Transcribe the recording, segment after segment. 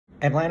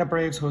Atlanta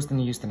Braves hosting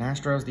the Houston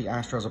Astros. The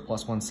Astros are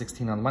plus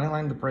 116 on the money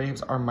line. The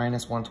Braves are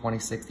minus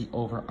 126. The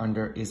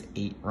over-under is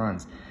 8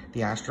 runs.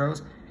 The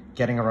Astros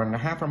getting a run and a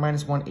half or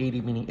minus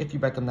 180, meaning if you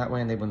bet them that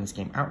way and they win this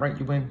game outright,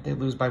 you win. They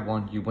lose by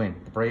 1, you win.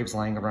 The Braves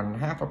laying a run and a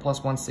half or plus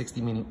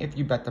 160, meaning if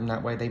you bet them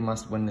that way, they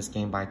must win this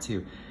game by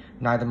 2.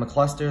 Neither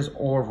McCluster's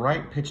or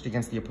Wright pitched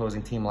against the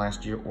opposing team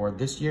last year or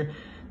this year.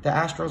 The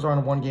Astros are on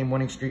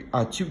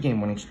a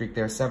two-game winning streak.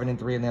 They're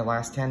 7-3 in their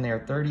last 10. They are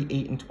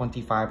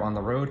 38-25 on the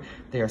road.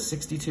 They are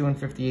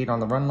 62-58 on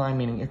the run line,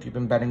 meaning if you've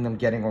been betting them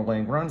getting or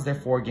laying runs, they're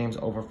 4 games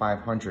over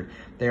 500.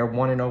 They are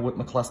 1-0 with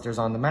McCluster's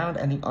on the mound,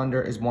 and the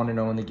under is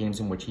 1-0 in the games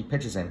in which he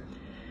pitches in.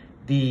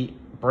 The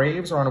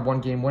Braves are on a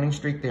one-game winning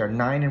streak. They are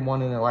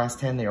 9-1 in their last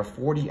 10. They are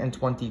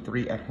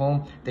 40-23 at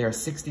home. They are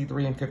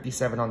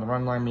 63-57 on the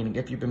run line, meaning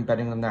if you've been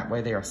betting them that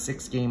way, they are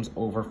 6 games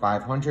over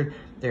 500.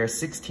 They are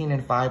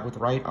 16-5 with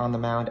Wright on the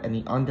mound, and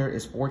the under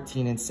is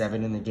 14-7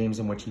 in the games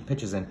in which he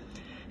pitches in.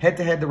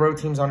 Head-to-head, the road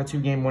team's on a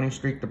 2-game winning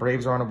streak. The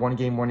Braves are on a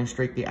 1-game winning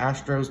streak. The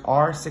Astros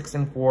are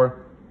 6-4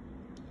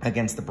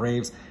 against the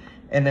Braves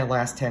in their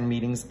last 10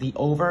 meetings. The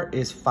over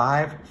is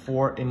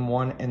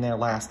 5-4-1 in their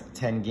last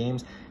 10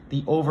 games.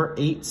 The over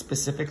 8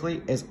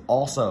 specifically is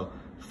also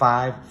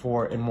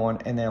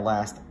 5-4-1 in their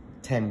last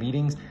 10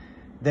 meetings.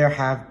 There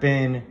have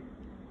been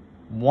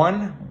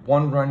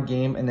one-run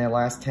game in their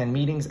last 10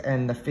 meetings,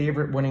 and the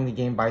favorite winning the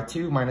game by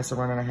 2 minus a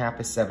run and a half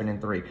is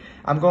 7-3.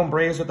 I'm going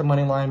Braves with the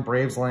money line,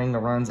 Braves laying the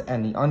runs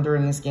and the under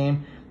in this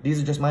game. These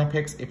are just my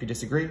picks. If you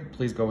disagree,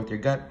 please go with your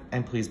gut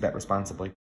and please bet responsibly.